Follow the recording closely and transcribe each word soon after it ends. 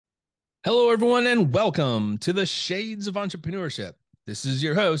Hello, everyone, and welcome to the Shades of Entrepreneurship. This is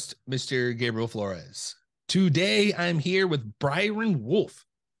your host, Mr. Gabriel Flores. Today, I'm here with Byron Wolfe.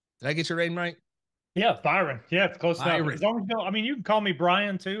 Did I get your name right? Yeah, Byron. Yeah, it's close enough. As Byron. long as you know, I mean, you can call me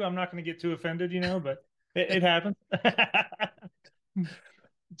Bryan too. I'm not going to get too offended, but it happens.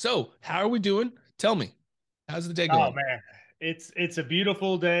 So, how are we doing? Tell me, how's the day Oh going? man, it's a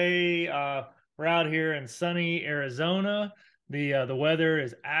beautiful day. We're out here in sunny Arizona. The weather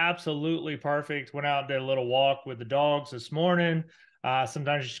is absolutely perfect. Went out and did a little walk with the dogs this morning.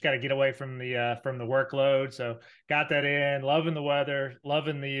 Sometimes you just got to get away from the workload. So got that in. Loving the weather.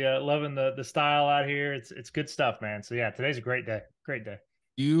 Loving the style out here. It's good stuff, man. So yeah, today's a great day. Great day.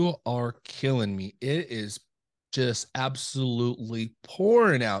 You are killing me. It is just absolutely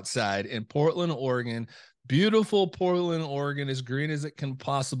pouring outside in Portland, Oregon. Beautiful Portland, Oregon, as green as it can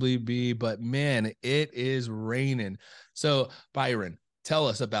possibly be, but man, it is raining. So, Byron, tell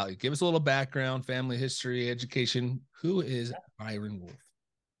us about you. Give us a little background, family history, education. Who is Byron Wolfe?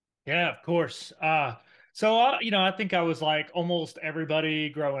 Yeah, of course. I think I was like almost everybody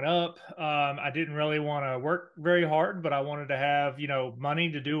growing up. I didn't really want to work very hard, but I wanted to have,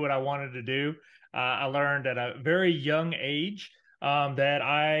 money to do what I wanted to do. I learned at a very young age that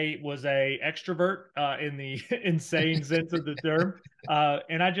I was a extrovert in the insane sense of the term,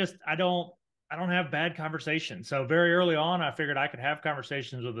 and I don't have bad conversations. So very early on, I figured I could have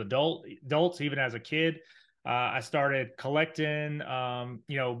conversations with adults, even as a kid. I started collecting,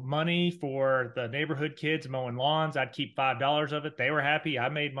 money for the neighborhood kids mowing lawns. I'd keep $5 of it. They were happy. I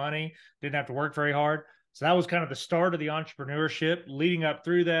made money. Didn't have to work very hard. So that was kind of the start of the entrepreneurship. Leading up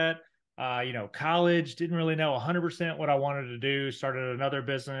through that, college didn't really know 100% what I wanted to do. Started another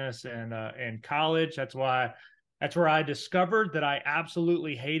business and in college. That's where I discovered that I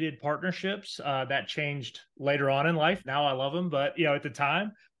absolutely hated partnerships. That changed later on in life. Now I love them, but at the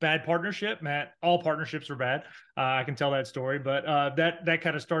time, bad partnership, Matt. All partnerships are bad. I can tell that story, but that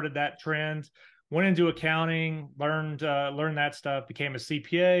kind of started that trend. Went into accounting, learned that stuff, became a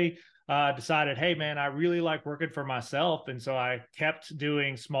CPA. Decided, hey man, I really like working for myself, and so I kept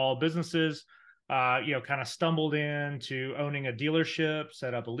doing small businesses. Kind of stumbled into owning a dealership,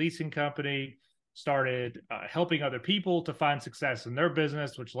 set up a leasing company, started helping other people to find success in their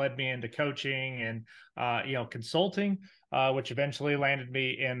business, which led me into coaching and consulting, which eventually landed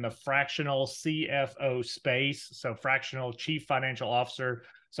me in the fractional CFO space. So fractional chief financial officer.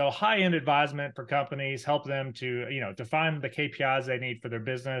 So high end advisement for companies, help them to define the KPIs they need for their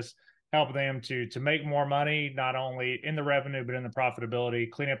business, help them to make more money, not only in the revenue but in the profitability,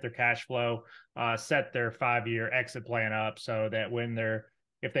 clean up their cash flow, set their 5-year exit plan up so that when they're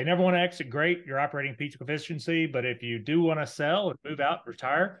if they never want to exit, great, you're operating peak efficiency. But if you do want to sell and move out,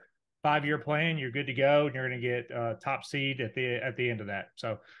 retire, 5-year plan, you're good to go, and you're going to get top seed at the end of that.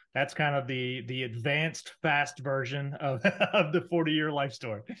 So that's kind of the advanced fast version of of the 40-year life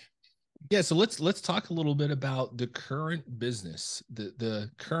story. Yeah, so let's talk a little bit about the current business, the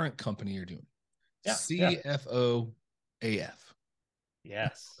current company you're doing. Yeah, yeah, CFO-AF.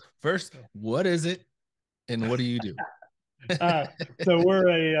 yes. First, what is it and what do you do? Uh, so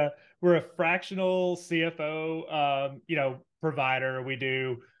we're a fractional CFO, provider. We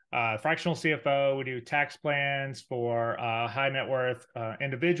do fractional CFO. We do tax plans for high net worth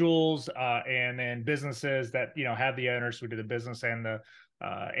individuals, and then businesses that have the owners. We do the business and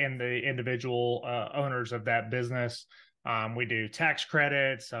the individual owners of that business. We do tax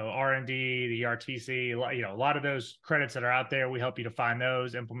credits, so R&D, the ERTC, a lot of those credits that are out there. We help you to find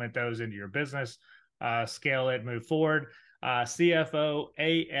those, implement those into your business, scale it, move forward.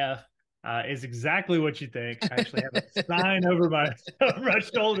 CFO-AF is exactly what you think. I actually have a sign over my over my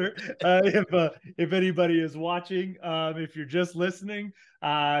shoulder. If anybody is watching, if you're just listening,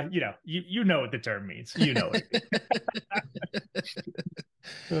 you know what the term means. You know it.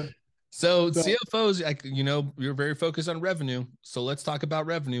 So So, CFOs, you're very focused on revenue. So let's talk about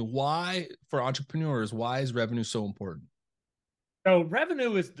revenue. Why, for entrepreneurs, why is revenue so important? So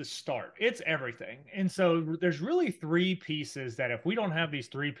revenue is the start. It's everything. And so there's really three pieces that if we don't have these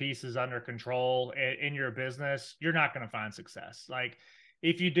three pieces under control in your business, you're not going to find success. Like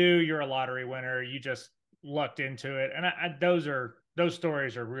if you do, you're a lottery winner. You just lucked into it. And those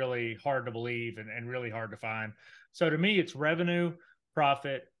stories are really hard to believe and really hard to find. So to me, it's revenue,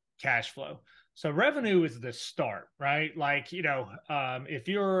 profit, cash flow. So revenue is the start, right? Like, if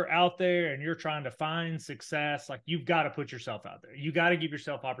you're out there and you're trying to find success, like you've got to put yourself out there. You got to give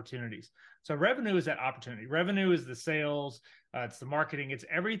yourself opportunities. So revenue is that opportunity. Revenue is the sales, it's the marketing, it's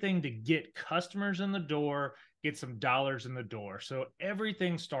everything to get customers in the door, get some dollars in the door. So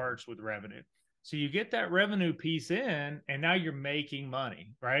everything starts with revenue. So you get that revenue piece in, and now you're making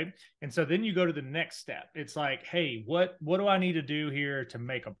money, right? And so then you go to the next step. It's like, hey, what do I need to do here to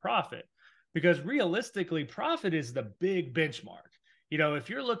make a profit? Because realistically, profit is the big benchmark. If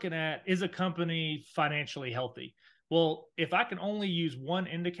you're looking at, is a company financially healthy? Well, if I can only use one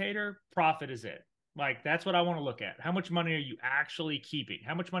indicator, profit is it. Like, that's what I want to look at. How much money are you actually keeping?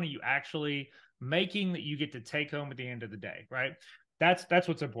 How much money are you actually making that you get to take home at the end of the day, right? That's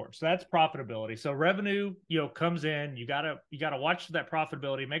what's important. So that's profitability. So revenue, comes in. You gotta watch that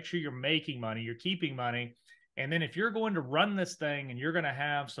profitability. Make sure you're making money, you're keeping money, and then if you're going to run this thing and you're going to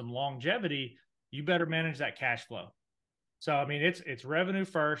have some longevity, you better manage that cash flow. So I mean, it's revenue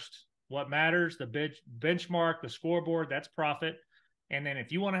first. What matters, the benchmark, the scoreboard, that's profit. And then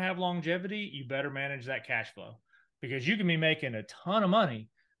if you want to have longevity, you better manage that cash flow, because you can be making a ton of money,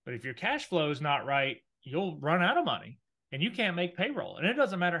 but if your cash flow is not right, you'll run out of money and you can't make payroll. And it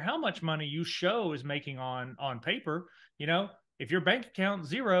doesn't matter how much money you show is making on paper. If your bank account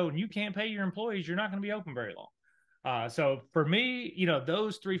zero and you can't pay your employees, you're not going to be open very long. So for me,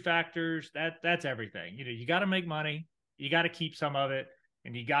 those three factors, that's everything. You got to make money, you got to keep some of it,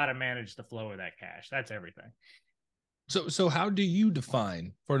 and you got to manage the flow of that cash. That's everything. So how do you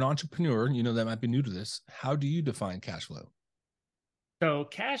define, for an entrepreneur, that might be new to this, how do you define cash flow? So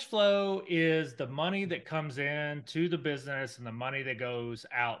cash flow is the money that comes in to the business and the money that goes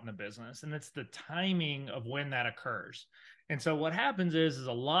out in the business. And it's the timing of when that occurs. And so what happens is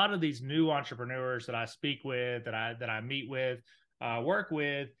a lot of these new entrepreneurs that I speak with, that I meet with, work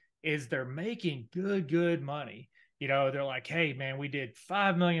with, is they're making good money. They're like, hey man, we did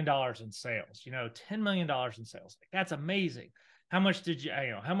 $5 million in sales, $10 million in sales. Like, that's amazing. How much did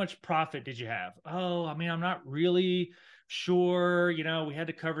how much profit did you have? Oh, I mean, I'm not really sure. We had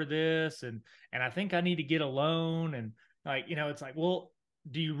to cover this, and I think I need to get a loan. And it's like, well,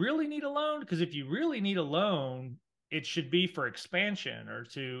 do you really need a loan? Because if you really need a loan, it should be for expansion or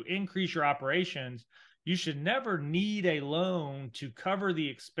to increase your operations. You should never need a loan to cover the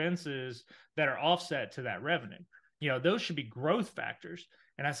expenses that are offset to that revenue. Those should be growth factors.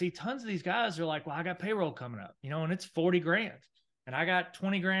 And I see tons of these guys are like, well, I got payroll coming up, and it's 40 grand and I got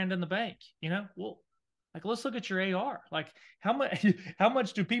 20 grand in the bank. Well, like, let's look at your AR. Like, how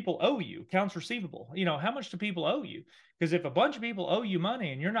much do people owe you? Accounts receivable. How much do people owe you? Because if a bunch of people owe you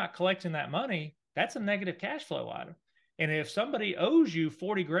money and you're not collecting that money, that's a negative cash flow item. And if somebody owes you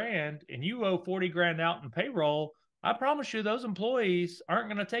 40 grand and you owe 40 grand out in payroll, I promise you those employees aren't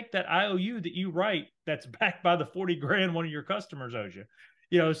going to take that IOU that you write that's backed by the 40 grand one of your customers owes you.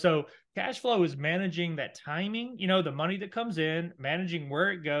 So cash flow is managing that timing, the money that comes in, managing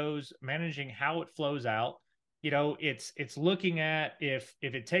where it goes, managing how it flows out. It's looking at, if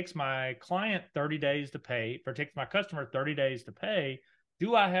it takes my client 30 days to pay, or it takes my customer 30 days to pay,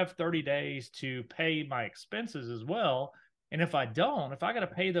 do I have 30 days to pay my expenses as well? And if I don't, if I got to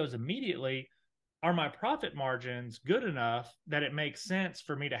pay those immediately, are my profit margins good enough that it makes sense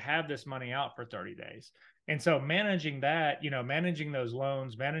for me to have this money out for 30 days? And so managing that, managing those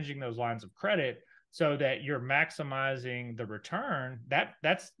loans, managing those lines of credit so that you're maximizing the return,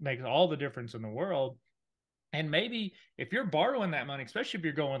 that's makes all the difference in the world. And maybe if you're borrowing that money, especially if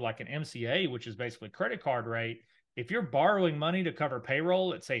you're going like an MCA, which is basically credit card rate, if you're borrowing money to cover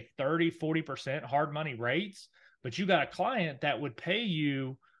payroll at say 30-40% hard money rates, but you got a client that would pay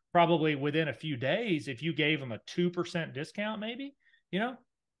you probably within a few days, if you gave them a 2% discount, maybe,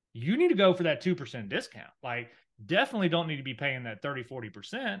 you need to go for that 2% discount. Like, definitely don't need to be paying that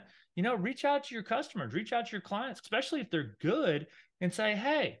 30-40%. Reach out to your customers, reach out to your clients, especially if they're good, and say,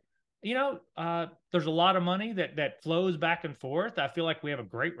 hey, there's a lot of money that flows back and forth. I feel like we have a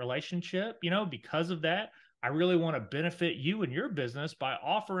great relationship, because of that. I really want to benefit you and your business by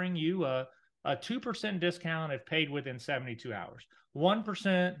offering you a 2% discount if paid within 72 hours,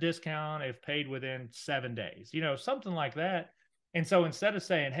 1% discount if paid within 7 days, something like that. And so instead of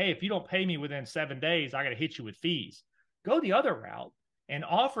saying, hey, if you don't pay me within 7 days, I got to hit you with fees, go the other route and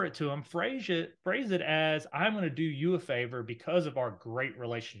offer it to them. Phrase it as, I'm going to do you a favor because of our great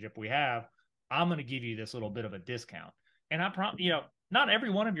relationship we have. I'm going to give you this little bit of a discount. And I promise, not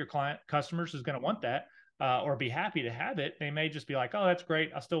every one of your customers is going to want that. Or be happy to have it. They may just be like, oh, that's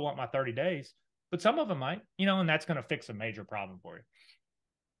great, I still want my 30 days. But some of them might, and that's going to fix a major problem for you.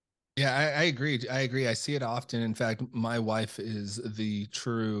 Yeah, I agree. I see it often. In fact, my wife is the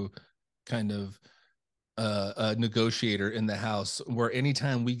true kind of a negotiator in the house, where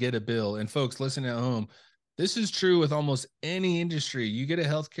anytime we get a bill, and folks listening at home, this is true with almost any industry. You get a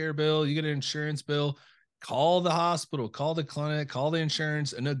healthcare bill, you get an insurance bill, call the hospital, call the clinic, call the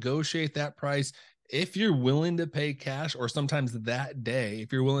insurance, and negotiate that price. if you're willing to pay cash, or sometimes that day,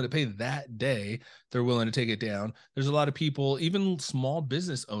 if you're willing to pay that day, they're willing to take it down. There's a lot of people, even small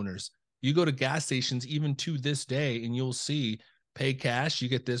business owners. You go to gas stations, even to this day, and you'll see pay cash, you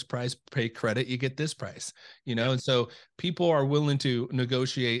get this price, pay credit, you get this price, Yep. and so people are willing to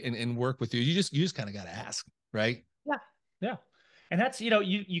negotiate and work with you. You just kind of got to ask, right? Yeah. Yeah. And that's,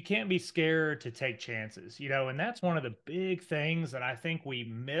 you can't be scared to take chances, and that's one of the big things that I think we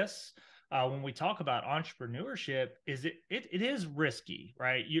miss when we talk about entrepreneurship is it is risky,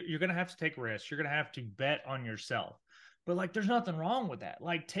 right? You're going to have to take risks. You're going to have to bet on yourself, but like, there's nothing wrong with that.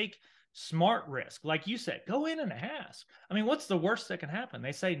 Like, take smart risk. Like you said, go in and ask. I mean, what's the worst that can happen?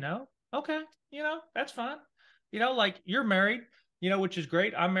 They say no. Okay. That's fine. Like, you're married, which is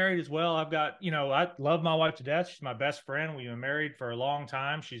great. I'm married as well. I've got, I love my wife to death. She's my best friend. We've been married for a long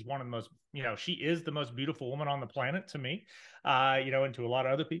time. She's one of the most, she is the most beautiful woman on the planet to me, and to a lot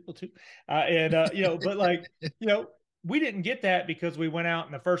of other people too. But like, we didn't get that because we went out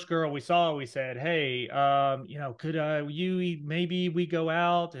and the first girl we saw, we said, hey, could maybe we go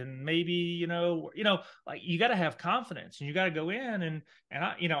out and maybe, like, you got to have confidence and you got to go in and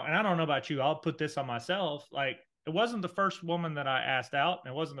I don't know about you, I'll put this on myself. Like, it wasn't the first woman that I asked out,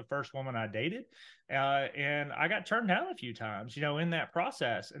 and it wasn't the first woman I dated. And I got turned down a few times, in that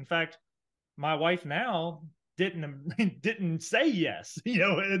process. In fact, my wife now didn't say yes,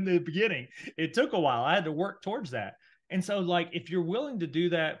 in the beginning. It took a while. I had to work towards that. And so, like, if you're willing to do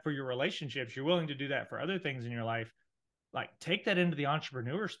that for your relationships, you're willing to do that for other things in your life, like, take that into the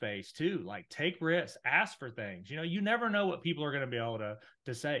entrepreneur space too. Like, take risks, ask for things. You never know what people are going to be able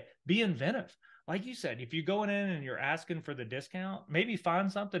to say. Be inventive. Like you said, if you're going in and you're asking for the discount, maybe find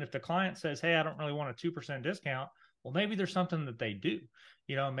something. If the client says, hey, I don't really want a 2% discount, well, maybe there's something that they do.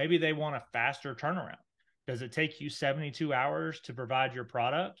 Maybe they want a faster turnaround. Does it take you 72 hours to provide your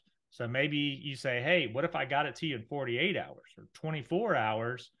product? So maybe you say, hey, what if I got it to you in 48 hours or 24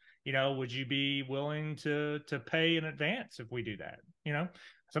 hours? Would you be willing to pay in advance if we do that?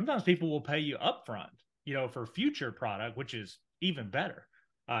 Sometimes people will pay you upfront, for future product, which is even better.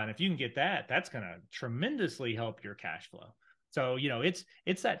 And if you can get that, that's going to tremendously help your cash flow. So,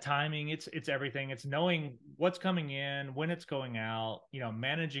 it's that timing, it's everything. It's knowing what's coming in, when it's going out,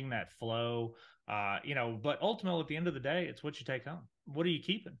 managing that flow, but ultimately at the end of the day, it's what you take home. What are you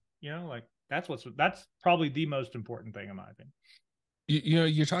keeping? Like, that's probably the most important thing in my opinion.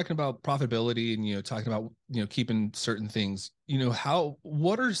 You're talking about profitability and talking about keeping certain things.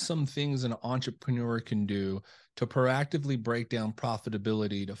 What are some things an entrepreneur can do to proactively break down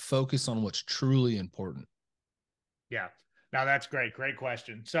profitability to focus on what's truly important? Yeah. Now that's great. Great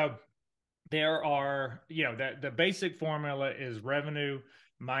question. So there are, the basic formula is revenue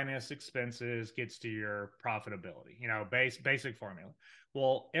minus expenses gets to your profitability, basic formula.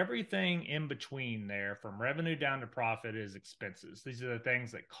 Well, everything in between there, from revenue down to profit, is expenses. These are the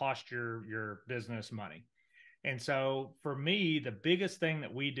things that cost your business money. And so for me, the biggest thing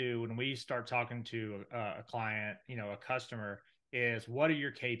that we do when we start talking to a client, a customer, is what are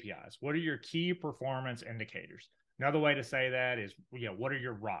your KPIs? What are your key performance indicators? Another way to say that is, what are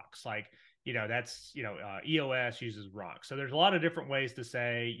your rocks? Like, that's, EOS uses rocks. So there's a lot of different ways to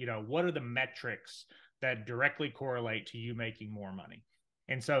say, what are the metrics that directly correlate to you making more money?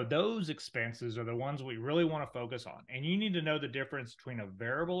 And so those expenses are the ones we really want to focus on. And you need to know the difference between a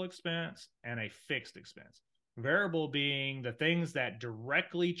variable expense and a fixed expense. Variable being the things that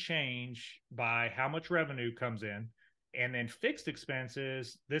directly change by how much revenue comes in. And then fixed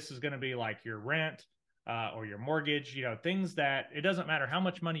expenses, this is going to be like your rent, or your mortgage, things that it doesn't matter how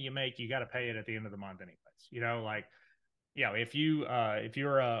much money you make, you got to pay it at the end of the month anyways. Like, if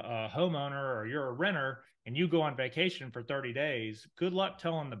you're a homeowner or you're a renter and you go on vacation for 30 days, good luck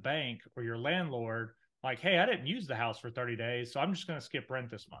telling the bank or your landlord, like, hey, I didn't use the house for 30 days, so I'm just going to skip rent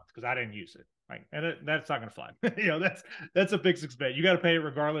this month because I didn't use it. Like, and that's not going to fly. That's a fixed expense. You got to pay it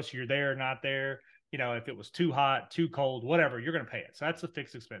regardless you're there or not there. If it was too hot, too cold, whatever, you're going to pay it. So that's the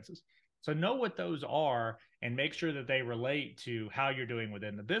fixed expenses. So know what those are and make sure that they relate to how you're doing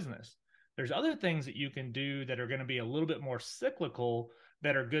within the business. There's other things that you can do that are going to be a little bit more cyclical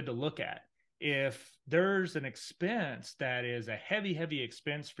that are good to look at. If there's an expense that is a heavy, heavy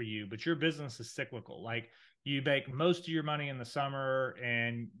expense for you, but your business is cyclical, like you make most of your money in the summer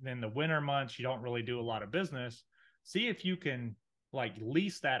and then the winter months, you don't really do a lot of business. See if you can like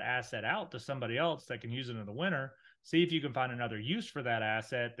lease that asset out to somebody else that can use it in the winter. See if you can find another use for that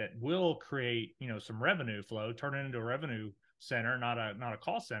asset that will create, some revenue flow, turn it into a revenue center, not a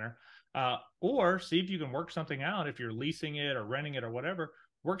cost center. Or see if you can work something out if you're leasing it or renting it or whatever.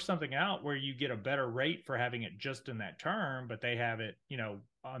 Work something out where you get a better rate for having it just in that term, but they have it,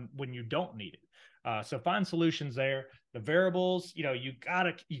 when you don't need it. So find solutions there. The variables, you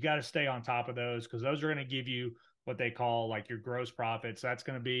gotta stay on top of those, because those are going to give you what they call like your gross profits. That's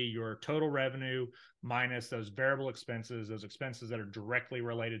going to be your total revenue minus those variable expenses, those expenses that are directly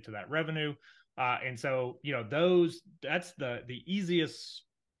related to that revenue. And so, that's the easiest,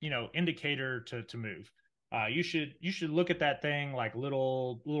 indicator to move. You should look at that thing like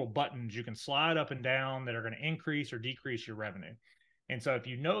little buttons you can slide up and down that are going to increase or decrease your revenue. And so if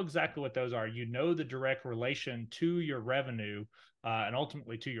you know exactly what those are, the direct relation to your revenue, and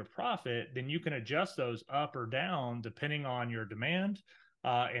ultimately to your profit, then you can adjust those up or down depending on your demand,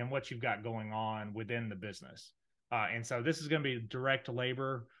 and what you've got going on within the business. And so this is going to be direct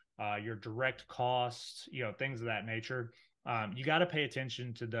labor, your direct costs, things of that nature. You got to pay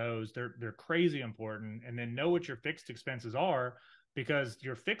attention to those. They're crazy important, and then know what your fixed expenses are, because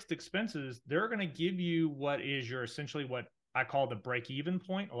your fixed expenses, they're going to give you what is your essentially what I call the break even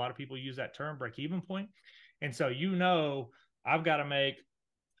point. A lot of people use that term, break even point. And so, I've got to make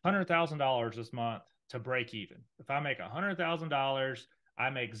 $100,000 this month to break even. If I make $100,000, I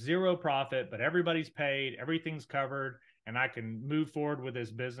make zero profit, but everybody's paid, everything's covered, and I can move forward with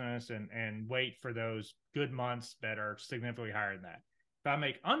this business and wait for those good months that are significantly higher than that. If I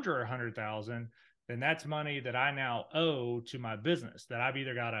make under 100,000, then that's money that I now owe to my business that I've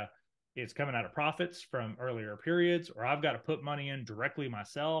either got to, it's coming out of profits from earlier periods, or I've got to put money in directly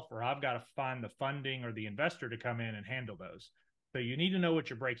myself, or I've got to find the funding or the investor to come in and handle those. So you need to know what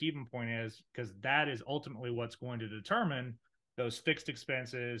your break even point is, because that is ultimately what's going to determine those fixed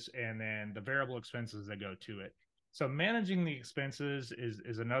expenses and then the variable expenses that go to it. So managing the expenses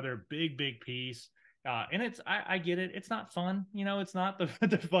is another big piece. And I get it. It's not fun. It's not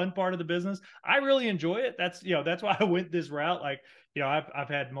the fun part of the business. I really enjoy it. That's why I went this route. Like, I've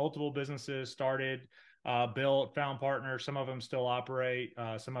had multiple businesses started, built, found partners. Some of them still operate.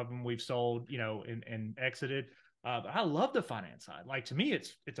 Some of them we've sold, and exited. But I love the finance side. Like, to me,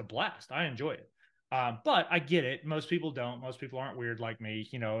 it's a blast. I enjoy it. But I get it. Most people don't. Most people aren't weird like me,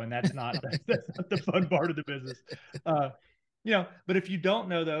 and that's not that's not the fun part of the business. Uh, but if you don't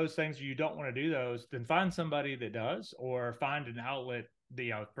know those things, or you don't want to do those, then find somebody that does, or find an outlet,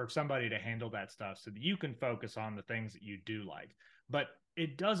 for somebody to handle that stuff, so that you can focus on the things that you do like. But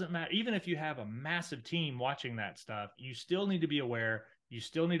it doesn't matter. Even if you have a massive team watching that stuff, you still need to be aware. You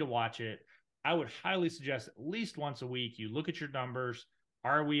still need to watch it. I would highly suggest at least once a week, you look at your numbers.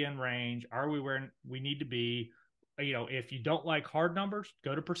 Are we in range? Are we where we need to be? If you don't like hard numbers,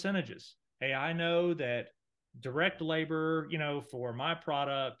 go to percentages. Hey, I know that direct labor, for my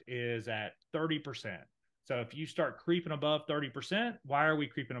product is at 30%. So if you start creeping above 30%, why are we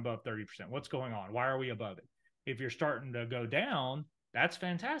creeping above 30%? What's going on? Why are we above it? If you're starting to go down, that's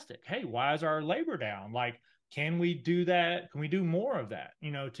fantastic. Hey, why is our labor down? Like, can we do that? Can we do more of that,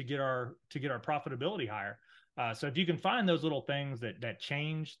 to get our profitability higher? So if you can find those little things that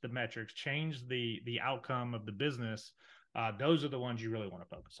change the metrics, change the outcome of the business, those are the ones you really want to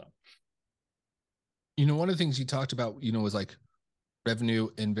focus on. One of the things you talked about, was like revenue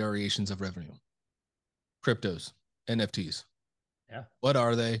and variations of revenue. Cryptos, NFTs. Yeah. What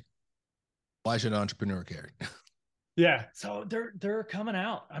are they? Why should an entrepreneur care? Yeah. So they're coming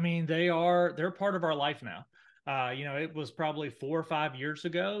out. I mean, they're part of our life now. It was probably 4 or 5 years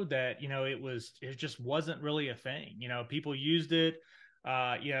ago that, it just wasn't really a thing. People used it,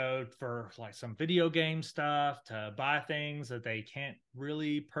 for like some video game stuff to buy things that they can't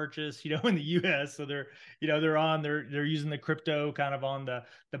really purchase, in the US. So they're using the crypto kind of on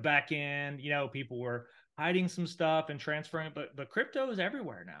the back end. People were hiding some stuff and transferring, but crypto is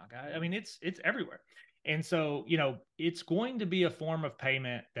everywhere now, guys. I mean, it's everywhere. And so, it's going to be a form of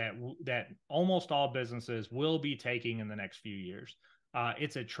payment that almost all businesses will be taking in the next few years.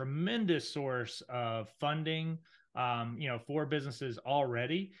 It's a tremendous source of funding, for businesses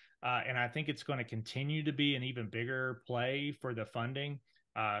already. And I think it's going to continue to be an even bigger play for the funding.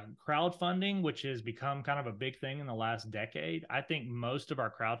 Crowdfunding, which has become kind of a big thing in the last decade. I think most of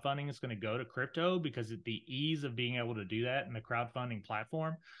our crowdfunding is going to go to crypto because of the ease of being able to do that in the crowdfunding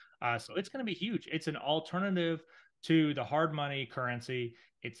platform. So it's going to be huge. It's an alternative to the hard money currency.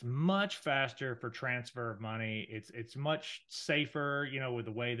 It's much faster for transfer of money. It's much safer, with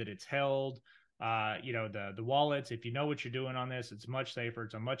the way that it's held. The wallets, if you know what you're doing on this, it's much safer.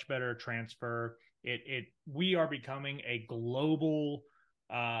 It's a much better transfer. We are becoming a global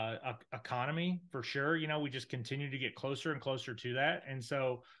economy for sure. We just continue to get closer and closer to that. And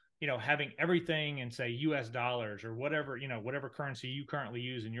so, having everything in, say, US dollars or whatever, whatever currency you currently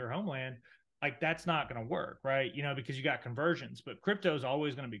use in your homeland, like that's not going to work, right? Because you got conversions, but crypto is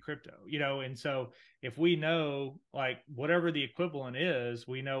always going to be crypto, and so if we know like whatever the equivalent is,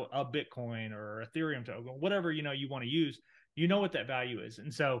 we know a Bitcoin or Ethereum token, whatever, you want to use, what that value is.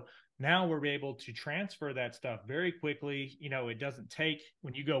 And so now we're able to transfer that stuff very quickly. It doesn't take,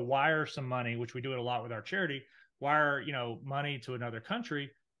 when you go wire some money, which we do it a lot with our charity, wire, money to another country,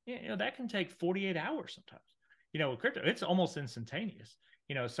 that can take 48 hours sometimes. With crypto, it's almost instantaneous.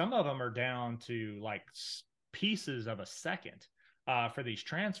 Some of them are down to like pieces of a second for these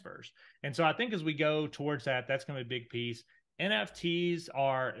transfers. And so I think as we go towards that, that's going to be a big piece. NFTs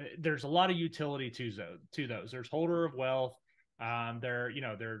there's a lot of utility to those. There's holder of wealth.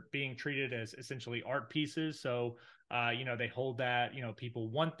 They're being treated as essentially art pieces. So, they hold that, people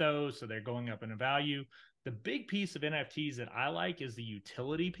want those, so they're going up in value. The big piece of NFTs that I like is the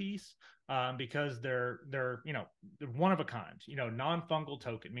utility piece, because they're one of a kind. Non-fungible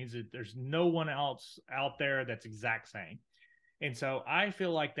token means that there's no one else out there that's exact same. And so I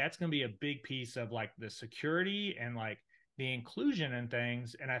feel like that's going to be a big piece of like the security and like the inclusion and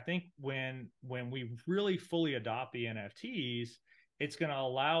things. And I think when we really fully adopt the NFTs, it's going to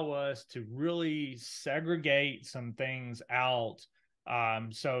allow us to really segregate some things out,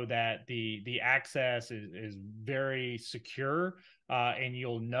 so that the access is very secure, and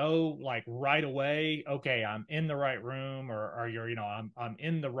you'll know like right away, okay, I'm in the right room, or you're, I'm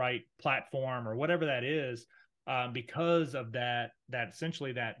in the right platform or whatever that is, because of that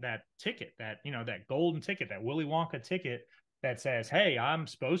essentially that ticket, that golden ticket, that Willy Wonka ticket that says, hey, I'm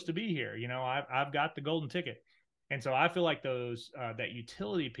supposed to be here. I've got the golden ticket. And so I feel like that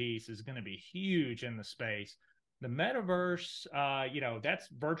utility piece is going to be huge in the space. The metaverse, that's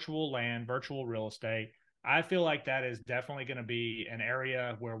virtual land, virtual real estate. I feel like that is definitely going to be an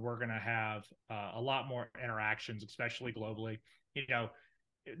area where we're going to have a lot more interactions, especially globally. You know,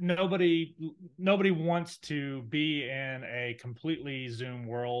 nobody wants to be in a completely Zoom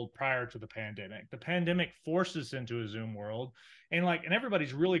world prior to the pandemic. The pandemic forced us into a Zoom world, and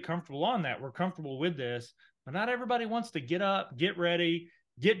everybody's really comfortable on that. We're comfortable with this, but not everybody wants to get up, get ready,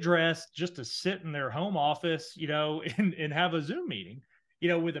 get dressed just to sit in their home office, and have a Zoom meeting.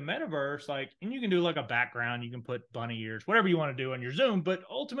 With the metaverse, and you can do like a background, you can put bunny ears, whatever you want to do on your Zoom, but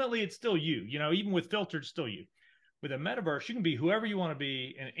ultimately it's still you, even with filters, still you. With a metaverse, you can be whoever you want to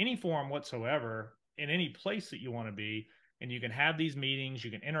be in any form whatsoever, in any place that you want to be, and you can have these meetings, you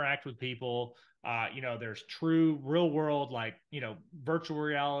can interact with people. There's true real world, virtual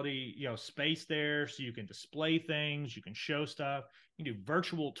reality, space there, so you can display things, you can show stuff, you can do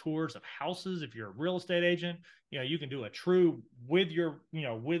virtual tours of houses if you're a real estate agent. You can do a true with your,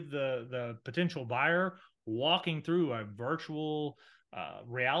 with the potential buyer, walking through a virtual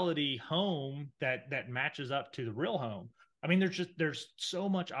reality home that matches up to the real home. I mean, there's so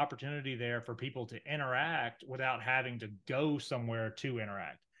much opportunity there for people to interact without having to go somewhere to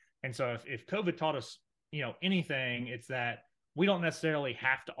interact. And so if COVID taught us, anything, it's that we don't necessarily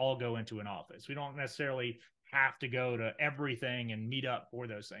have to all go into an office. We don't necessarily have to go to everything and meet up for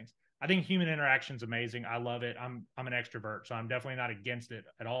those things. I think human interaction is amazing. I love it. I'm an extrovert, so I'm definitely not against it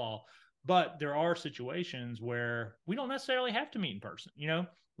at all. But there are situations where we don't necessarily have to meet in person.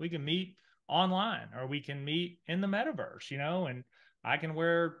 We can meet online, or we can meet in the metaverse, and I can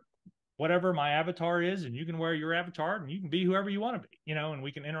wear whatever my avatar is, and you can wear your avatar, and you can be whoever you want to be, and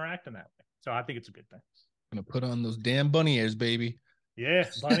we can interact in that way. So I think it's a good thing. I'm gonna put on those damn bunny ears, baby. Yeah,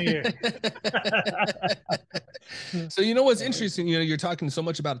 bunny ears. So what's interesting, you're talking so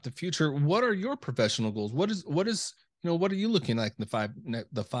much about the future. What are your professional goals? What is what are you looking like in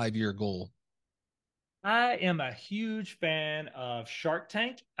the 5-year goal? I am a huge fan of Shark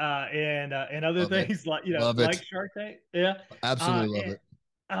Tank, and other Love it. things Love it. like Shark Tank. Yeah, Absolutely love and, it.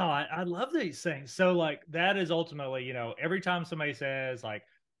 oh, I love these things. So that is ultimately, every time somebody says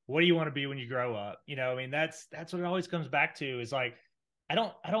what do you want to be when you grow up? I mean, that's what it always comes back to, is I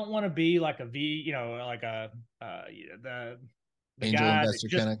don't want to be like a V, like a the Angel guy that investor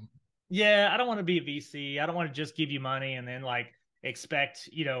just, kind of. yeah, I don't want to be a VC. I don't want to just give you money and then expect,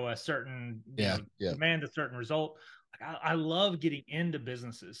 a certain, Yeah. Yeah. demand a certain result. I love getting into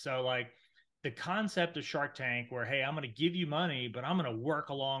businesses. So the concept of Shark Tank, where, hey, I'm going to give you money, but I'm going to work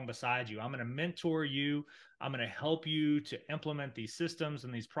along beside you. I'm going to mentor you. I'm going to help you to implement these systems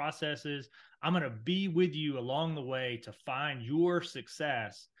and these processes. I'm going to be with you along the way to find your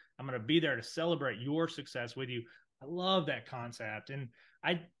success. I'm going to be there to celebrate your success with you. I love that concept. And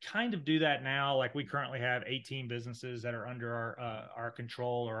I kind of do that now. We currently have 18 businesses that are under our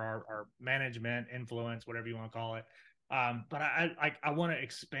control, or our management influence, whatever you want to call it. But I want to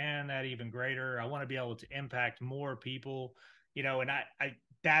expand that even greater. I want to be able to impact more people, and I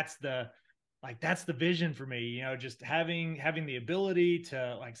that's like that's the vision for me, just having the ability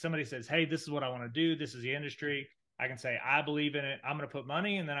to, like, somebody says, hey, this is what I want to do, this is the industry, I can say I believe in it, I'm going to put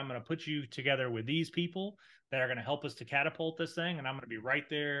money, and then I'm going to put you together with these people that are going to help us to catapult this thing, and I'm going to be right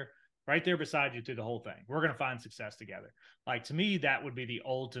there beside you through the whole thing. We're going to find success together. Like, to me, that would be the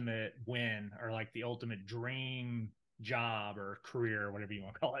ultimate win, or like the ultimate dream job or career, or whatever you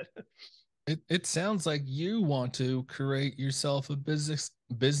want to call it. It sounds like you want to create yourself a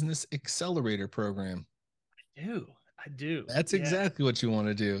business accelerator program. I do. That's Yeah. exactly what you want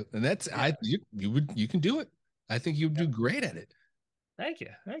to do. And that's Yeah. you can do it. I think you'd Yeah. do great at it. Thank you.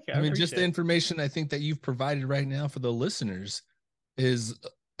 Thank you. I I mean, just appreciate the it. information I think that you've provided right now for the listeners is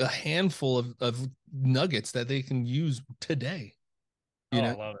a handful of nuggets that they can use today. You Oh, know,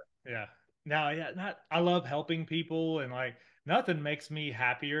 I love it. Yeah. No, yeah, I love helping people, and like nothing makes me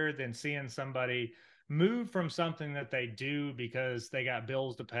happier than seeing somebody move from something that they do because they got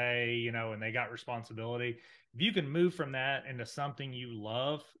bills to pay, and they got responsibility. If you can move from that into something you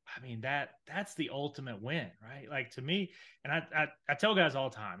love, I mean, that's the ultimate win, right? Like, to me, and I tell guys all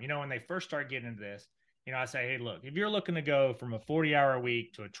the time, when they first start getting into this, I say, hey, look, if you're looking to go from a 40-hour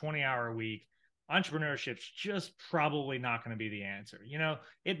week to a 20-hour week, entrepreneurship's just probably not going to be the answer.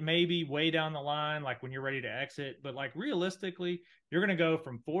 It may be way down the line, like when you're ready to exit, but like realistically, you're going to go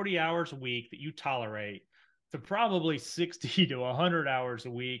from 40 hours a week that you tolerate to probably 60 to 100 hours a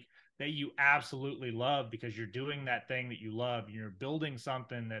week that you absolutely love, because you're doing that thing that you love. You're building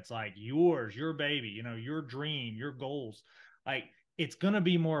something that's like yours, your baby, your dream, your goals. Like, it's going to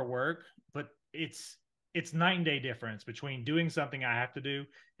be more work, but it's night and day difference between doing something I have to do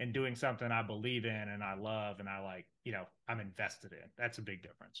and doing something I believe in and I love and I like, I'm invested in. That's a big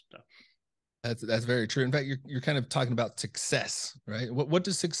difference. So. that's very true. In fact, you're kind of talking about success, right? What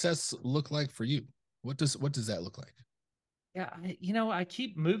does success look like for you? What does that look like? Yeah, I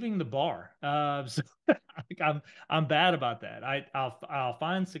keep moving the bar. So I'm bad about that. I'll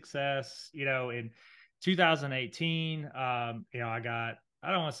find success, in 2018. I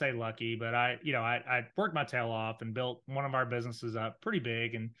don't want to say lucky, but I worked my tail off and built one of our businesses up pretty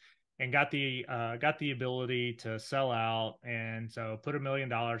big, and got the ability to sell out, and so put $1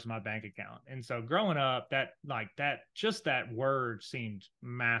 million in my bank account. And so growing up, just that word seemed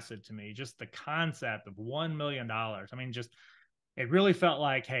massive to me. Just the concept of $1 million. I mean, just it really felt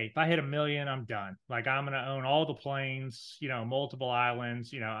like, hey, if I hit 1 million, I'm done. Like, I'm going to own all the planes, multiple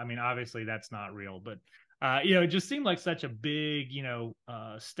islands. I mean, obviously that's not real, but it just seemed like such a big,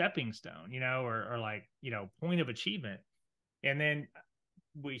 stepping stone, or like, point of achievement. And then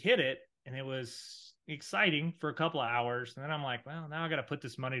we hit it, and it was exciting for a couple of hours, and then I'm like, well, now I got to put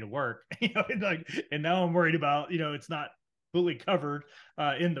this money to work. And now I'm worried about, it's not fully covered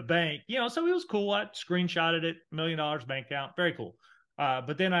in the bank. So it was cool. I screenshotted it, $1 million bank account, very cool.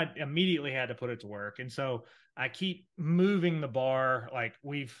 But then I immediately had to put it to work, and so I keep moving the bar. Like,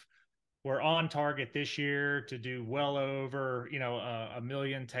 we're on target this year to do well over, a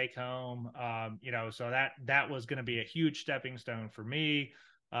million take home. So that was going to be a huge stepping stone for me.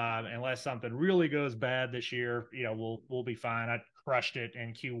 Unless something really goes bad this year, we'll be fine. I crushed it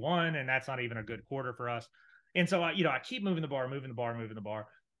in Q1, and that's not even a good quarter for us. And so I keep moving the bar, moving the bar, moving the bar.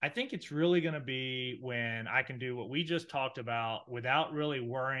 I think it's really going to be when I can do what we just talked about without really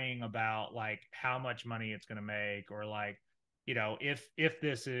worrying about like how much money it's going to make, or like, if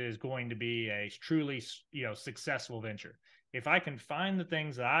this is going to be a truly, successful venture. If I can find the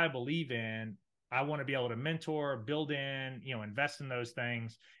things that I believe in, I want to be able to mentor, build in, invest in those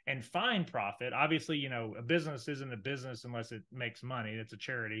things and find profit. Obviously, a business isn't a business unless it makes money. It's a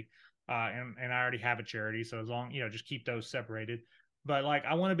charity. And I already have a charity. So as long, just keep those separated. But like,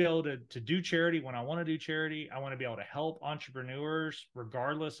 I want to be able to do charity when I want to do charity. I want to be able to help entrepreneurs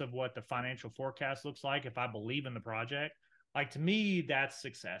regardless of what the financial forecast looks like. If I believe in the project, like, to me, that's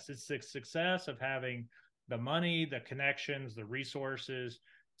success. It's the success of having the money, the connections, the resources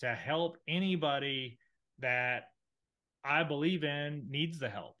to help anybody that I believe in needs the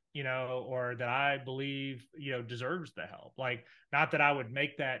help, or that I believe, deserves the help. Like, not that I would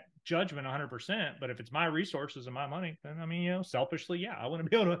make that judgment 100%, but if it's my resources and my money, then I mean, selfishly, yeah, I want to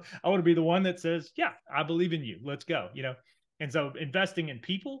be able to, I want to be the one that says, yeah, I believe in you. Let's go, And so investing in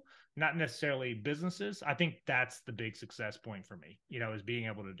people, not necessarily businesses, I think that's the big success point for me, is being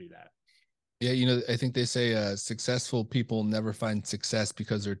able to do that. Yeah, I think they say successful people never find success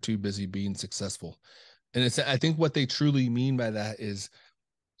because they're too busy being successful. And I think what they truly mean by that is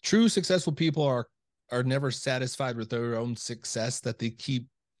true successful people are never satisfied with their own success, that they keep,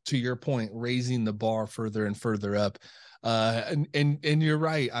 to your point, raising the bar further and further up. And you're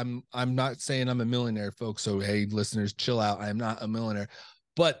right. I'm not saying I'm a millionaire, folks. So hey, listeners, chill out. I'm not a millionaire,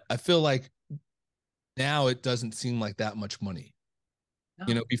 but I feel like Now it doesn't seem like that much money.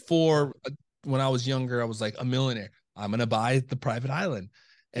 You know, No, before when I was younger, I was like a millionaire. I'm gonna buy the private island,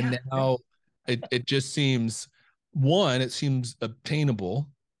 and yeah, now it just seems one, it seems obtainable.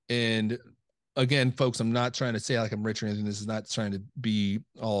 And again, folks, I'm not trying to say like I'm rich or anything. This is not trying to be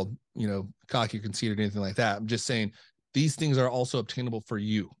all cocky or conceited or anything like that. I'm just saying these things are also obtainable for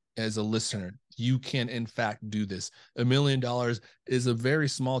you as a listener. You can in fact do this. $1 million is a very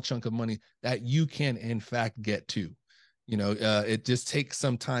small chunk of money that you can in fact get to. It just takes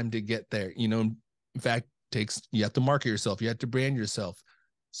some time to get there. In fact, you have to market yourself, you have to brand yourself.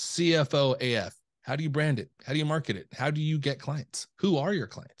 CFO-AF. How do you brand it? How do you market it? How do you get clients? Who are your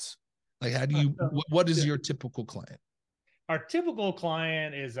clients? Like, how do you? What is yeah. your typical client? Our typical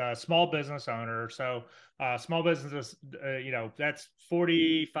client is a small business owner. So, small businesses, that's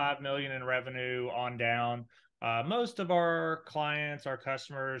 45 million in revenue on down. Most of our clients, our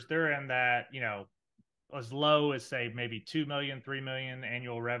customers, they're in that, as low as say maybe 2 million, 3 million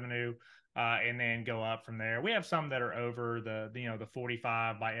annual revenue, and then go up from there. We have some that are over the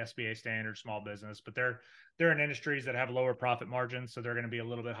 45 by SBA standard small business, but they're in industries that have lower profit margins, so they're going to be a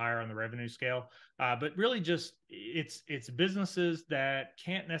little bit higher on the revenue scale. But really, just it's businesses that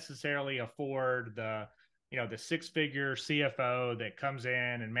can't necessarily afford the 6-figure CFO that comes in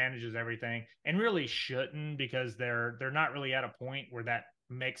and manages everything, and really shouldn't, because they're not really at a point where that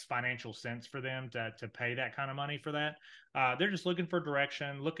makes financial sense for them to pay that kind of money for that. They're just looking for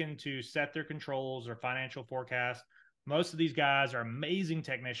direction, looking to set their controls or financial forecast. Most of these guys are amazing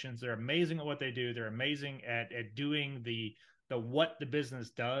technicians. They're amazing at what they do. They're amazing at doing the what the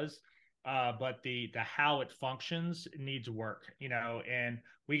business does. But the how it functions needs work, and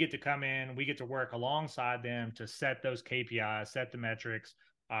we get to come in, we get to work alongside them to set those KPIs, set the metrics,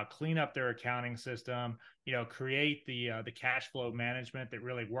 clean up their accounting system, create the cash flow management that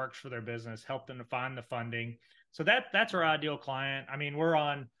really works for their business, help them to find the funding. So that's our ideal client. I mean, we're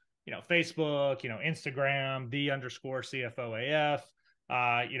on, Facebook, Instagram, _CFO-AF.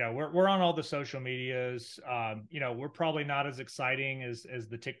 We're on all the social medias. We're probably not as exciting as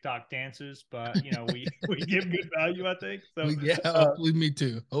the TikTok dances, but we give good value, I think. So Yeah, hopefully, me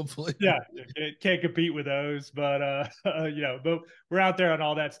too. Hopefully. yeah, it can't compete with those, but but we're out there on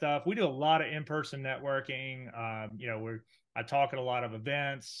all that stuff. We do a lot of in-person networking. I talk at a lot of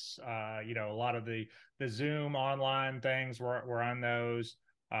events. A lot of the Zoom online things. We're on those.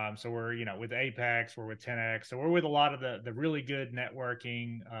 So we're with Apex, we're with 10X, so we're with a lot of the really good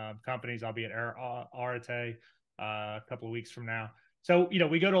networking companies. I'll be at Arete a couple of weeks from now. So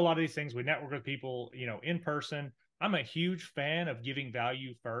we go to a lot of these things. We network with people in person. I'm a huge fan of giving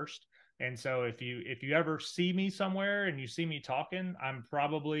value first. And so if you ever see me somewhere and you see me talking, I'm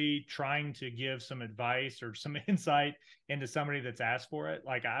probably trying to give some advice or some insight into somebody that's asked for it.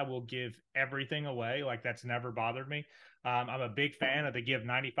 Like, I will give everything away. Like, that's never bothered me. I'm a big fan of the give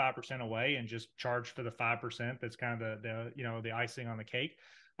 95% away and just charge for the 5%. That's kind of the icing on the cake.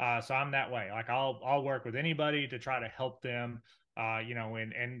 So I'm that way. Like, I'll work with anybody to try to help them.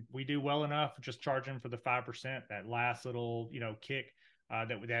 And we do well enough just charging for the 5%, that last little kick.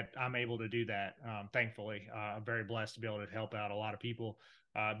 That I'm able to do that. Thankfully, I'm very blessed to be able to help out a lot of people.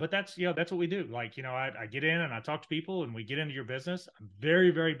 But that's what we do. Like, I get in and I talk to people and we get into your business. I'm very,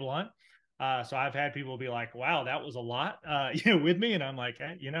 very blunt. So I've had people be like, "Wow, that was a lot," with me, and I'm like,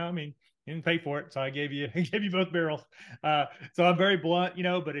 hey, I mean, you didn't pay for it, so I gave you both barrels. So I'm very blunt,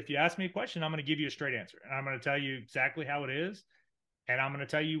 But if you ask me a question, I'm going to give you a straight answer, and I'm going to tell you exactly how it is. And I'm going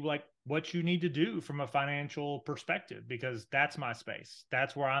to tell you like what you need to do from a financial perspective, because that's my space.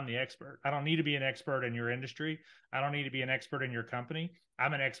 That's where I'm the expert. I don't need to be an expert in your industry. I don't need to be an expert in your company.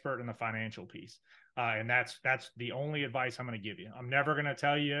 I'm an expert in the financial piece. And that's the only advice I'm going to give you. I'm never going to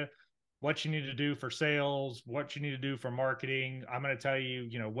tell you what you need to do for sales, what you need to do for marketing. I'm going to tell you,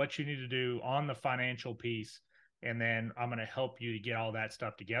 what you need to do on the financial piece. And then I'm going to help you to get all that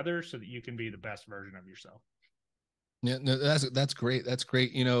stuff together so that you can be the best version of yourself. Yeah, no, that's great. That's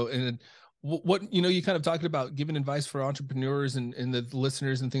great. And what you kind of talked about giving advice for entrepreneurs and the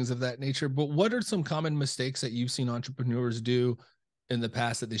listeners and things of that nature. But what are some common mistakes that you've seen entrepreneurs do in the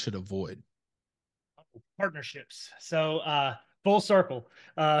past that they should avoid? Partnerships. So full circle.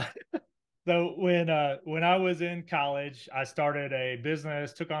 Uh, so when I was in college, I started a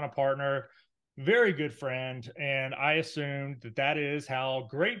business, took on a partner, very good friend, and I assumed that is how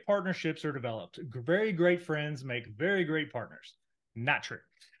great partnerships are developed. Very great friends make very great partners. Not true.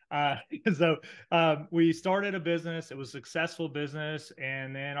 Uh, so we started a business. It was a successful business,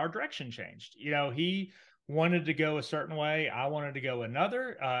 and then our direction changed. He wanted to go a certain way. I wanted to go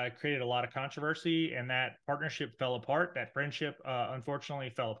another. It created a lot of controversy, and that partnership fell apart. That friendship, unfortunately,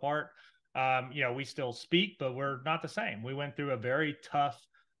 fell apart. We still speak, but we're not the same. We went through a very tough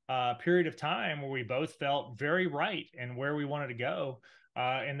period of time where we both felt very right and where we wanted to go,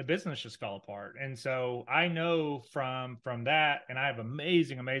 and the business just fell apart. And so I know from that, and I have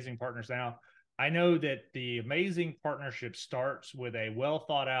amazing partners now. I know that the amazing partnership starts with a well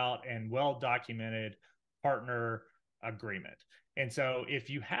thought out and well documented partner agreement. And so if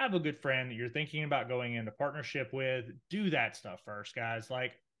you have a good friend that you're thinking about going into partnership with, do that stuff first, guys.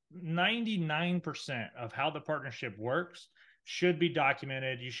 Like 99% of how the partnership works should be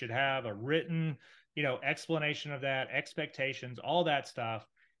documented. You should have a written, explanation of that, expectations, all that stuff.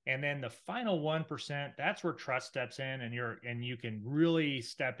 And then the final 1%, that's where trust steps in, and you can really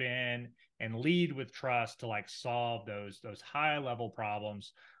step in and lead with trust to like solve those high level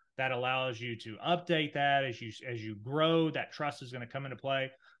problems. That allows you to update that as you grow. That trust is going to come into play.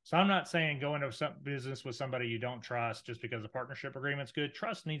 So I'm not saying go into some business with somebody you don't trust just because the partnership agreement's good.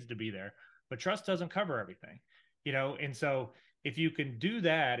 Trust needs to be there, but trust doesn't cover everything, And so if you can do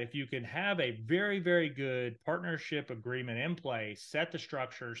that, if you can have a very, very good partnership agreement in place, set the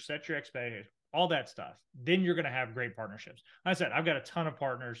structure, set your expectations, all that stuff, then you're going to have great partnerships. Like I said, I've got a ton of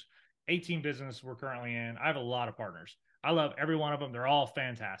partners, 18 businesses we're currently in. I have a lot of partners. I love every one of them. They're all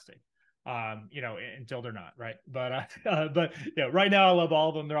fantastic. Until they're not, right? But right now I love all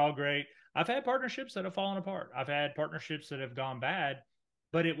of them. They're all great. I've had partnerships that have fallen apart. I've had partnerships that have gone bad,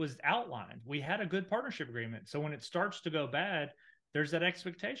 but it was outlined. We had a good partnership agreement. So when it starts to go bad, there's that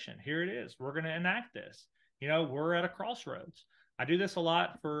expectation. Here it is. We're going to enact this. We're at a crossroads. I do this a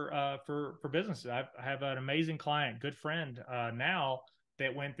lot for businesses. I have an amazing client, good friend now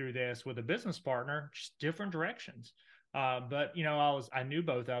that went through this with a business partner, just different directions. But I knew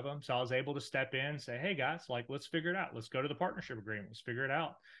both of them, so I was able to step in and say, "Hey guys, like let's figure it out. Let's go to the partnership agreement. Let's figure it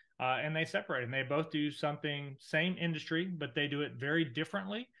out." And they separate, and they both do something, same industry, but they do it very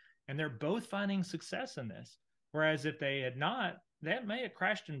differently, and they're both finding success in this. Whereas if they had not, that may have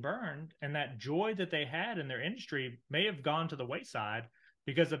crashed and burned, and that joy that they had in their industry may have gone to the wayside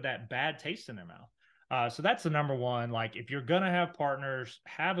because of that bad taste in their mouth. So that's the number one. Like, if you're going to have partners,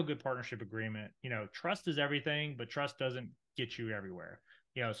 have a good partnership agreement. Trust is everything, but trust doesn't get you everywhere.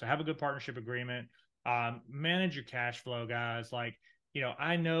 So have a good partnership agreement. Manage your cash flow, guys. Like,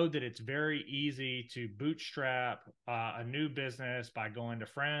 I know that it's very easy to bootstrap a new business by going to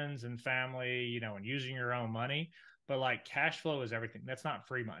friends and family, and using your own money. But like, cash flow is everything. That's not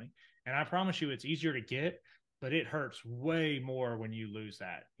free money. And I promise you, it's easier to get, but it hurts way more when you lose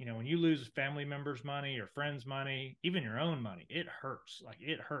that. When you lose family members' money or friends' money, even your own money, it hurts. Like,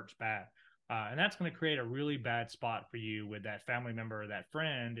 it hurts bad. And that's going to create a really bad spot for you with that family member or that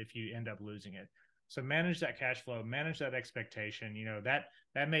friend if you end up losing it. So manage that cash flow, manage that expectation.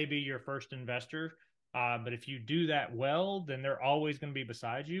 That may be your first investor. But if you do that well, then they're always going to be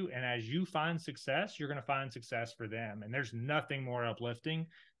beside you. And as you find success, you're going to find success for them. And there's nothing more uplifting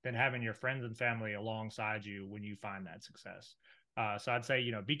than having your friends and family alongside you when you find that success. So I'd say,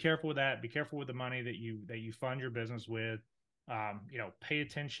 be careful with that. Be careful with the money that you fund your business with. Pay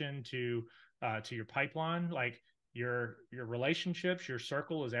attention to your pipeline, like your relationships, your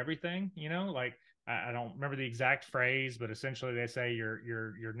circle is everything. Like, I don't remember the exact phrase, but essentially they say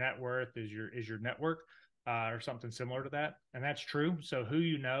your net worth is your network, or something similar to that. And that's true. So who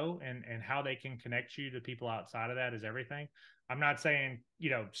and how they can connect you to people outside of that is everything. I'm not saying,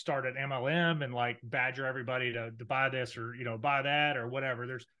 start an MLM and like badger everybody to buy this or, buy that or whatever.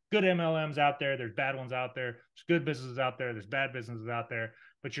 There's good MLMs out there. There's bad ones out there. There's good businesses out there. There's bad businesses out there,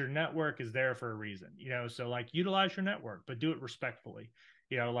 but your network is there for a reason, so like utilize your network, but do it respectfully.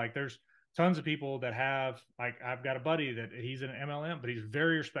 Like there's tons of people that have, like, I've got a buddy that he's in an MLM, but he's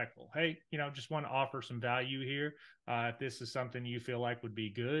very respectful. Hey, just want to offer some value here. If this is something you feel like would be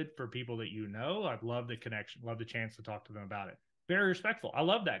good for people that I'd love the connection, love the chance to talk to them about it. Very respectful. I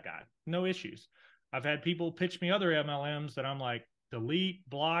love that guy. No issues. I've had people pitch me other MLMs that I'm like, delete,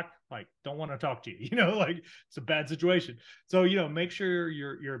 block, like, don't want to talk to you, like it's a bad situation. So, make sure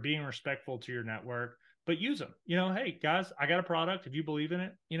you're being respectful to your network, but use them. Hey guys, I got a product. If you believe in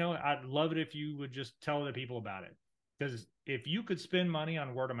it, I'd love it if you would just tell the people about it. Because if you could spend money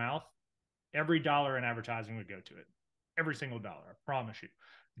on word of mouth, every dollar in advertising would go to it. Every single dollar, I promise you,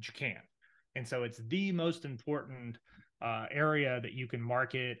 but you can't. And so it's the most important area that you can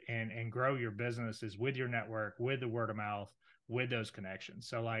market and grow your business is with your network, with the word of mouth, with those connections.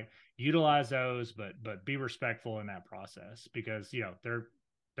 So like, utilize those, but be respectful in that process, because they're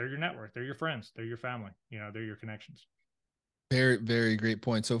your network, they're your friends, they're your family, they're your connections. Very, very great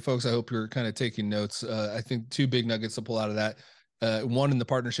point. So folks, I hope you're kind of taking notes. I think two big nuggets to pull out of that. One, in the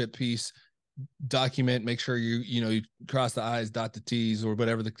partnership piece, document, make sure you cross the I's, dot the T's, or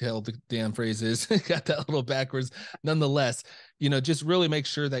whatever the hell the damn phrase is. Got that a little backwards. Nonetheless, just really make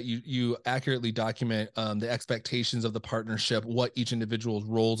sure that you accurately document the expectations of the partnership, what each individual's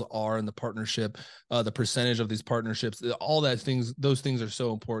roles are in the partnership, the percentage of these partnerships, all those things are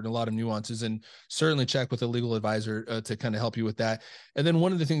so important, a lot of nuances, and certainly check with a legal advisor to kind of help you with that. And then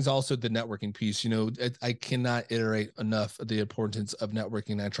one of the things also, the networking piece, I cannot iterate enough the importance of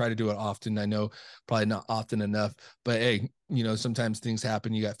networking. I try to do it often. I know probably not often enough, but hey, sometimes things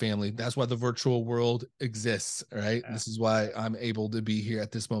happen. You got family. That's why the virtual world exists, right? Yeah. This is why I'm able to be here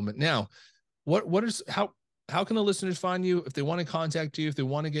at this moment. Now, how can the listeners find you if they want to contact you, if they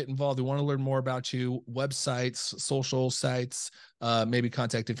want to get involved, they want to learn more about you, websites, social sites, maybe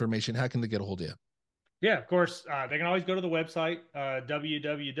contact information? How can they get a hold of you? Yeah, of course. They can always go to the website,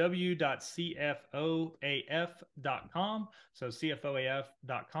 www.cfoaf.com. So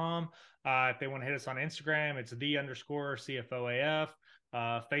CFO-AF.com. If they want to hit us on Instagram, it's _CFO-AF.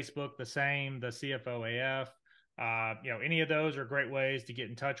 Facebook, the same, the CFO-AF. Any of those are great ways to get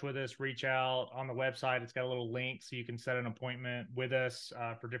in touch with us, reach out on the website. It's got a little link so you can set an appointment with us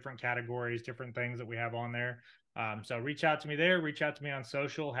for different categories, different things that we have on there. So reach out to me there, reach out to me on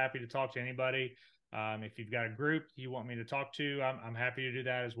social. Happy to talk to anybody. If you've got a group you want me to talk to, I'm happy to do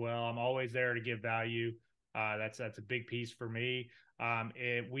that as well. I'm always there to give value. That's a big piece for me.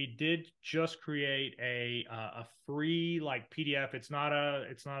 We did just create a free PDF. It's not a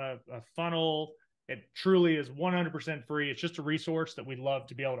funnel. It truly is 100% free. It's just a resource that we'd love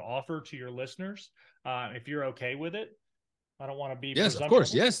to be able to offer to your listeners. If you're okay with it, I don't want to be Yes, of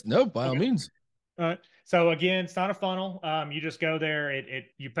course. presumptuous. Yes. No, by all Okay. means. So again, it's not a funnel. You just go there.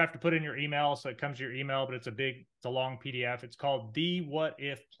 You have to put in your email, so it comes to your email, but it's a long PDF. It's called The What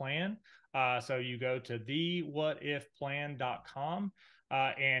If Plan. So you go to thewhatifplan.com.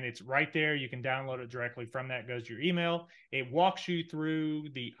 And it's right there. You can download it directly from that. It goes to your email. It walks you through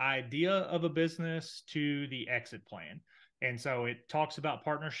the idea of a business to the exit plan. And so it talks about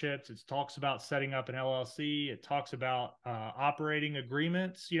partnerships. It talks about setting up an LLC. It talks about operating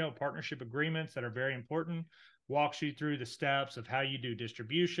agreements, partnership agreements that are very important. Walks you through the steps of how you do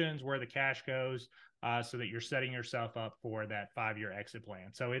distributions, where the cash goes, so that you're setting yourself up for that 5-year exit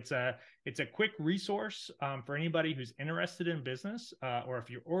plan. So it's a quick resource for anybody who's interested in business, or if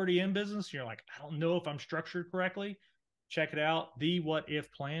you're already in business, you're like, I don't know if I'm structured correctly. Check it out,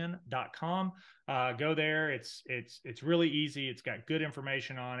 thewhatifplan.com. Go there. It's really easy. It's got good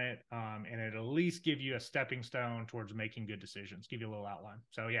information on it, and it'll at least give you a stepping stone towards making good decisions. Give you a little outline.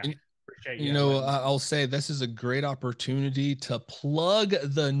 So yeah, appreciate you. I'll say this is a great opportunity to plug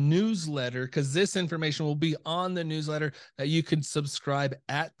the newsletter, because this information will be on the newsletter that you can subscribe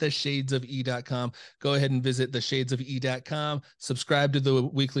at theshadesofE.com. Go ahead and visit theshadesofE.com, subscribe to the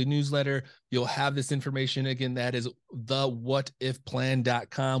weekly newsletter. You'll have this information. Again, that is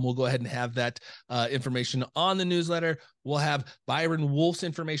thewhatifplan.com. We'll go ahead and have that information on the newsletter. We'll have Byron Wolfe's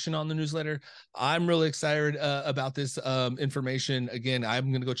information on the newsletter. I'm really excited about this information. Again, I'm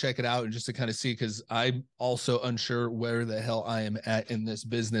going to go check it out and just to kind of see, because I'm also unsure where the hell I am at in this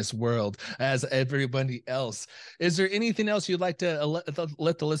business world as everybody else. Is there anything else you'd like to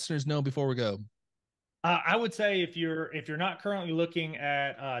let the listeners know before we go? I would say if you're not currently looking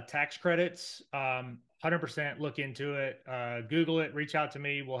at tax credits, 100% look into it. Google it. Reach out to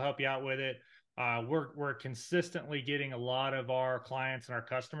me. We'll help you out with it. We're consistently getting a lot of our clients and our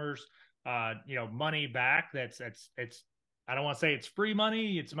customers, money back. It's I don't want to say it's free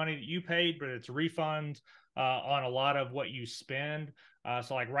money. It's money that you paid, but it's a refund on a lot of what you spend.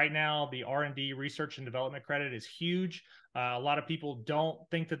 So like right now, the R&D research and development credit is huge. A lot of people don't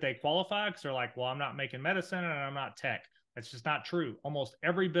think that they qualify because they're like, well, I'm not making medicine and I'm not tech. That's just not true. Almost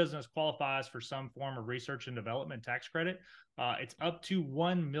every business qualifies for some form of research and development tax credit. It's up to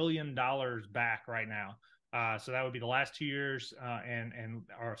 $1 million back right now. So that would be the last 2 years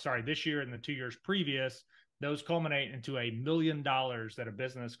this year and the 2 years previous. Those culminate into $1 million that a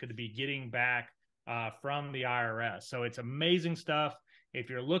business could be getting back from the IRS. So it's amazing stuff. If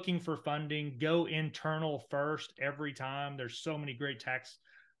you're looking for funding, go internal first every time. There's so many great tax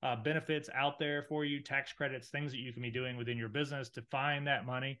benefits out there for you, tax credits, things that you can be doing within your business to find that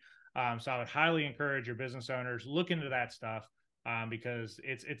money. So I would highly encourage your business owners, look into that stuff because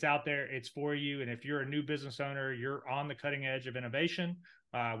it's out there, it's for you. And if you're a new business owner, you're on the cutting edge of innovation.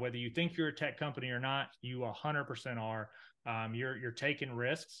 Whether you think you're a tech company or not, you 100% are. You're taking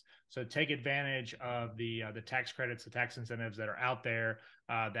risks. So take advantage of the tax credits, the tax incentives that are out there.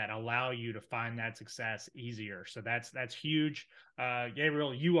 that allow you to find that success easier. So that's huge.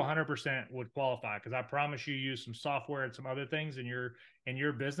 Gabriel, you 100% would qualify, because I promise you use some software and some other things in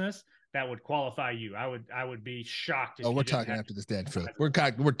your business that would qualify you. I would be shocked if we're talking after this damn show. We're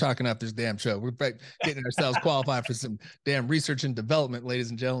talking after this damn show. We're getting ourselves qualified for some damn research and development, ladies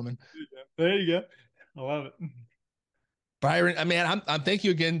and gentlemen. There you go. I love it. Byron, I mean, I'm thank you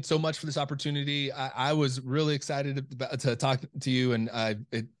again so much for this opportunity. I was really excited to talk to you, and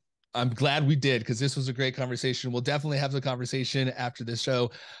I'm glad we did, because this was a great conversation. We'll definitely have the conversation after this show.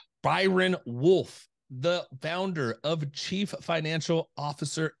 Byron Wolfe, the founder of Chief Financial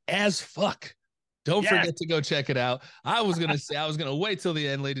Officer as Fuck. Don't forget to go check it out. I was going to wait till the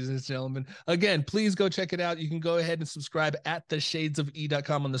end, ladies and gentlemen. Again, please go check it out. You can go ahead and subscribe at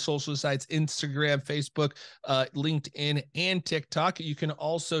theshadesofE.com on the social sites, Instagram, Facebook, LinkedIn, and TikTok. You can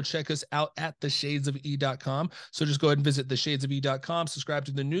also check us out at theshadesofE.com. So just go ahead and visit theshadesofE.com, subscribe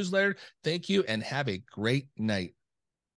to the newsletter. Thank you, and have a great night.